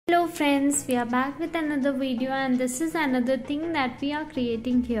Hello friends, we are back with another video and this is another thing that we are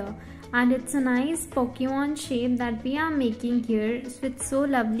creating here. And it's a nice Pokemon shape that we are making here with so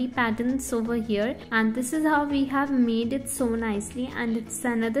lovely patterns over here, and this is how we have made it so nicely, and it's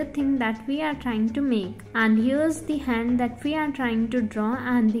another thing that we are trying to make. And here's the hand that we are trying to draw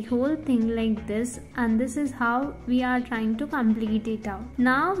and the whole thing like this, and this is how we are trying to complete it out.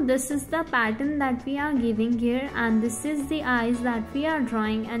 Now this is the pattern that we are giving here, and this is the eyes that we are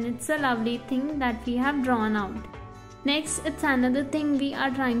drawing, and it's a lovely thing that we have drawn out. Next, it's another thing we are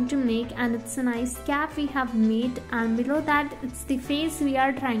trying to make, and it's a nice cap we have made, and below that it's the face we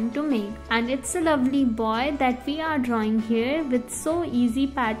are trying to make, and it's a lovely boy that we are drawing here with so easy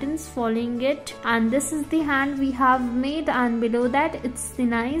patterns following it. And this is the hand we have made, and below that it's the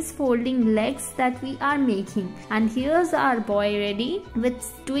nice folding legs that we are making. And here's our boy ready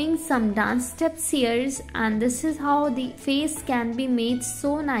with doing some dance steps here, and this is how the face can be made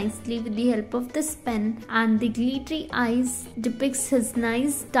so nicely with the help of this pen, and the glittery eyes depicts his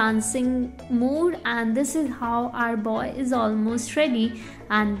nice dancing mood, and this is how our boy is almost ready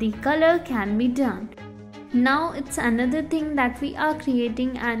and the color can be done. Now it's another thing that we are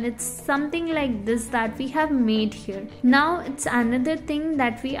creating, and it's something like this that we have made here. Now it's another thing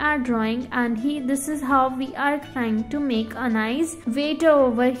that we are drawing, and this is how we are trying to make a nice waiter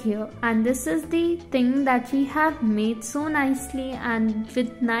over here, and this is the thing that we have made so nicely and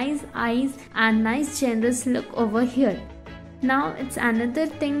with nice eyes and nice generous look over here. Now it's another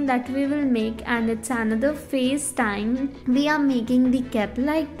thing that we will make, and it's another face time. We are making the cap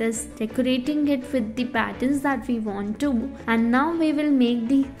like this, decorating it with the patterns that we want to, and now we will make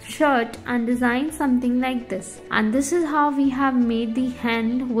the shirt and design something like this. And this is how we have made the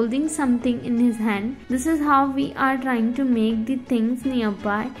hand holding something in his hand. This is how we are trying to make the things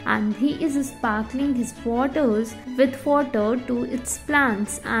nearby, and he is sparkling his waters with water to its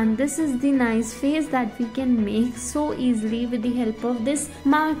plants, and this is the nice face that we can make so easily with the help of this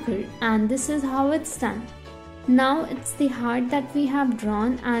marker, and this is how it's done. Now it's the heart that we have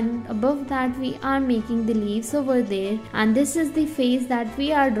drawn, and above that we are making the leaves over there, and this is the face that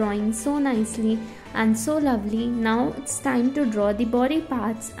we are drawing so nicely and so lovely. Now it's time to draw the body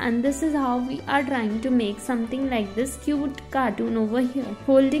parts, and this is how we are trying to make something like this cute cartoon over here,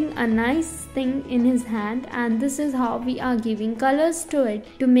 holding a nice thing in his hand, and this is how we are giving colors to it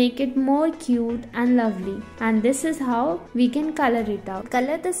to make it more cute and lovely. And this is how we can color it out.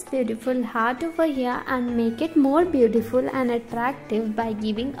 Color this beautiful heart over here and make it more beautiful and attractive by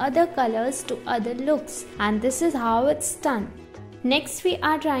giving other colors to other looks, and this is how it's done. Next we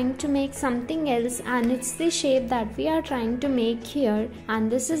are trying to make something else, and it's the shape that we are trying to make here,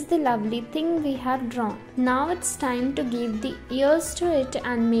 and this is the lovely thing we have drawn. Now it's time to give the ears to it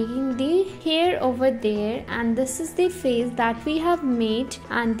and making the hair over there, and this is the face that we have made,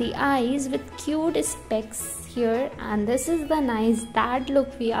 and the eyes with cute specs here, and this is the nice dad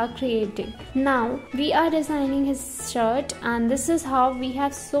look we are creating. Now we are designing his shirt, and this is how we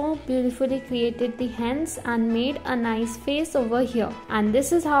have so beautifully created the hands and made a nice face over here, and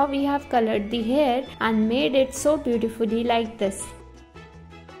this is how we have colored the hair and made it so beautifully like this.